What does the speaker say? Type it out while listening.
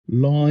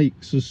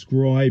like,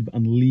 subscribe,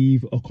 and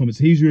leave a comment.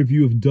 So here's your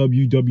review of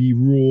WWE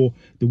Raw,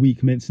 the week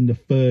commencing the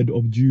 3rd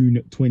of June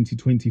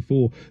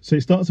 2024. So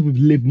it starts off with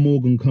Liv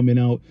Morgan coming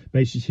out.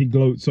 Basically, she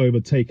gloats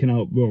over taking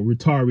out, well,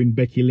 retiring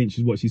Becky Lynch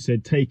is what she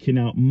said, taking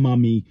out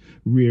Mummy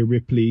Rhea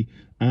Ripley.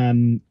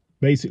 And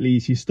basically,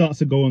 she starts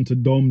to go on to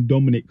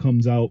Dominic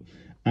comes out,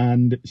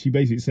 and she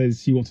basically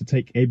says she wants to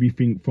take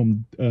everything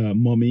from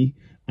Mummy.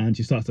 And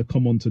she starts to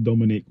come on to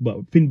Dominic,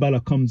 but Finn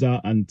Balor comes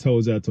out and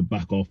tells her to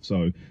back off.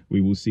 So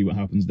we will see what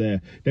happens there.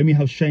 Then we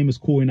have Sheamus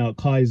calling out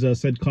Kaiser.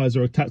 Said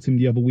Kaiser attacked him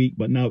the other week,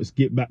 but now it's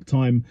get back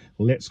time.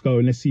 Let's go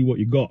and let's see what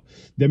you got.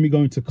 Then we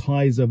go into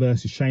Kaiser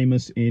versus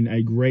Sheamus in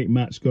a great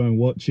match. Go and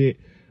watch it.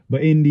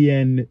 But in the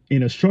end,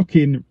 in a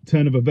shocking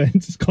turn of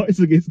events,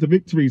 Kaiser gets the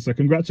victory. So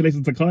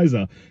congratulations to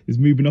Kaiser. He's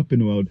moving up in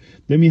the world.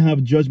 Then we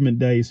have Judgment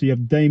Day. So you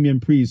have Damian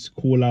Priest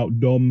call out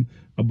Dom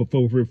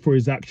for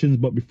his actions.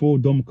 But before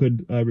Dom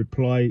could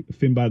reply,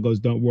 Finn Balor goes,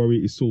 "Don't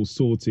worry, it's all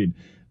sorted."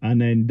 And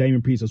then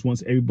Damian Priest just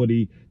wants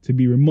everybody to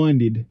be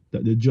reminded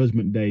that the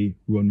Judgment Day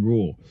run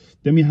Raw.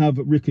 Then we have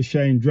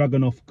Ricochet and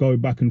Dragunov go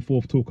back and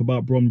forth, talk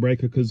about Braun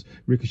Breaker, because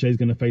Ricochet is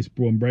going to face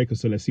Braun Breaker.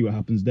 So let's see what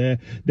happens there.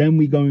 Then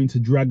we go into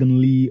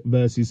Dragon Lee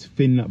versus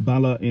Finn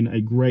Balor in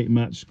a great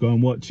match. Go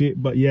and watch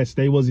it. But yes,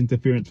 there was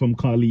interference from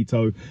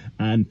Carlito,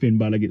 and Finn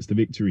Balor gets the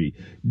victory.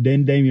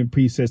 Then Damian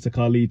Priest says to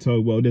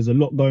Carlito, well, there's a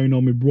lot going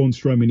on with Braun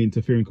Strowman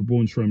interfering, because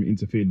Braun Strowman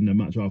interfered in the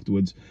match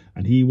afterwards,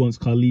 and he wants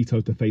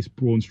Carlito to face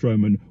Braun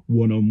Strowman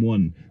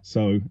one-on-one.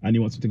 So, and he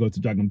wants him to go to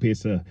Adam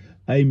Pearce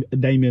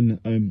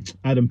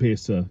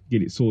to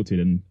get it sorted,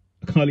 and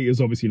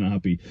Carlito's obviously not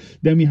happy.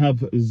 Then we have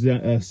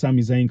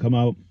Sami Zayn come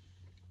out.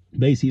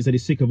 Basically, he said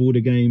he's sick of all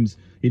the games.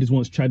 He just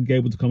wants Chad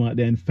Gable to come out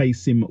there and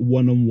face him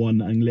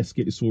one-on-one, and let's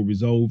get this all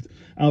resolved.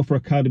 Alpha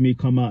Academy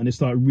come out and they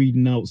start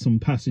reading out some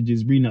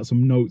passages, reading out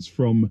some notes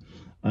from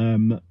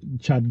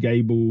Chad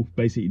Gable,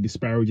 basically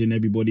disparaging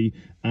everybody.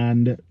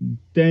 And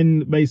then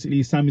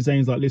basically Sami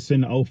Zayn's like,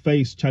 listen, I'll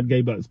face Chad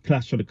Gable at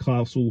Clash of the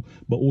Castle,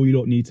 but all you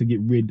don't need to get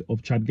rid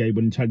of Chad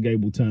Gable. And Chad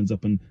Gable turns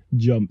up and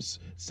jumps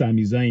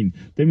Sami Zayn.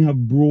 Then we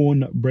have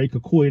Braun Breaker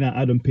calling out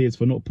Adam Pearce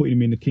for not putting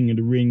him in the King of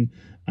the Ring,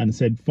 and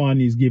said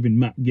finally he's getting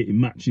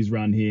matches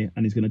around here,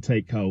 and he's going to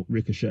take out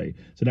Ricochet.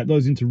 So that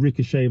goes into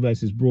Ricochet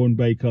versus Braun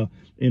Breaker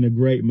in a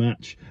great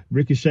match.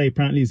 Ricochet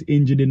apparently is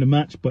injured in the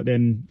match, but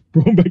then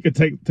Braun Breaker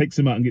takes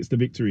him out and gets the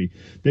victory.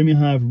 Then we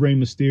have Rey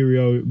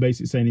Mysterio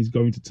basically saying he's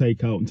going to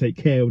take out and take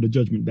care of the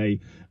Judgment Day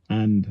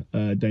and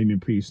Damian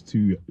Priest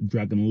to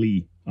Dragon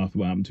Lee after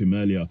what happened to him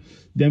earlier.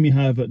 Then we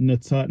have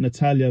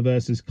Natalia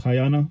versus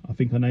Kayana, I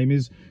think her name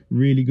is.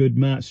 Really good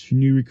match,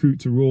 new recruit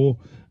to Raw,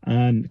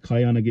 and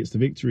Kayana gets the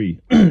victory.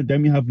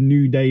 Then we have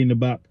New Day in the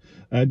back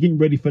getting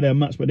ready for their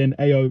match, but then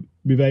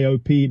with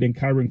AOP, then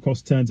Karen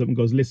Cross turns up and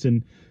goes,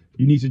 listen,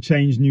 you need to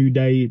change New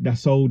Day,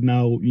 that's old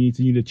now, you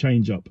need to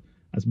change up.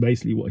 That's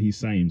basically what he's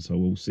saying, so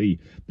we'll see.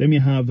 Then we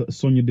have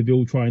Sonya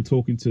Deville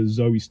talking to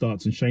Zoe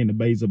Starks and Shayna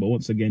Baszler, but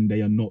once again,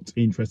 they are not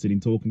interested in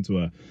talking to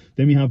her.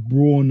 Then we have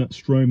Braun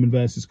Strowman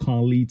versus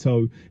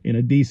Carlito in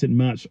a decent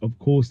match. Of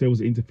course, there was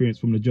interference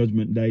from the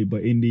Judgment Day,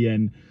 but in the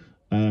end,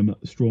 Braun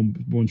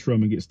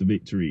Strowman gets the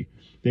victory.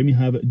 Then we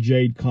have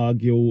Jade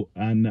Cargill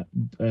and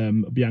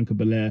Bianca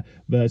Belair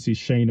versus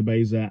Shayna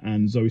Baszler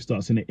and Zoe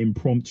Starks in an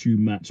impromptu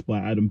match by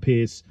Adam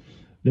Pearce.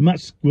 The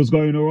match was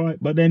going all right,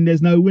 but then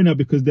there's no winner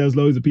because there's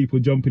loads of people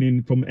jumping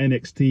in from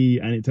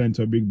NXT and it turned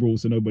to a big brawl,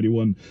 so nobody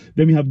won.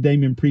 Then we have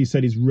Damian Priest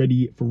said he's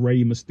ready for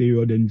Rey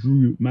Mysterio. Then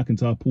Drew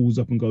McIntyre pulls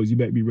up and goes, you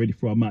better be ready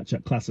for our match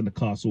at Clash of the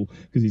Castle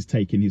because he's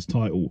taking his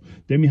title.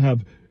 Then we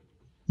have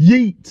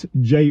Yeet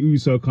Jey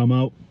Uso come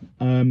out.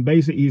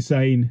 Basically he's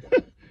saying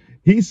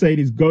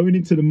he's going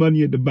into the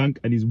Money in the Bank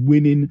and he's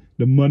winning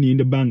the Money in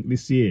the Bank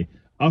this year.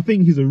 I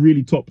think he's a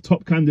really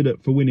top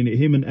candidate for winning it.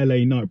 Him and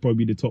LA Knight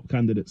probably the top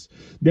candidates.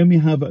 Then we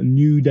have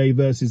New Day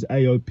versus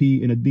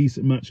AOP in a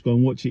decent match. Go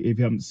and watch it if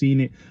you haven't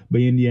seen it. But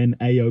in the end,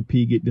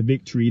 AOP get the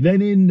victory.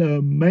 Then in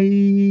the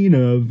main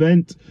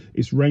event,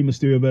 it's Rey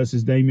Mysterio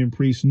versus Damian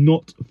Priest,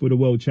 not for the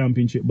World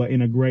Championship, but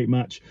in a great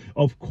match.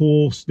 Of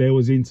course, there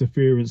was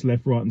interference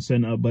left, right, and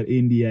center, but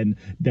in the end,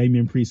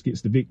 Damian Priest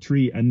gets the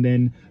victory. And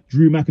then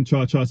Drew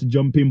McIntyre tries to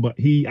jump in, but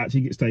he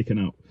actually gets taken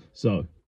out. So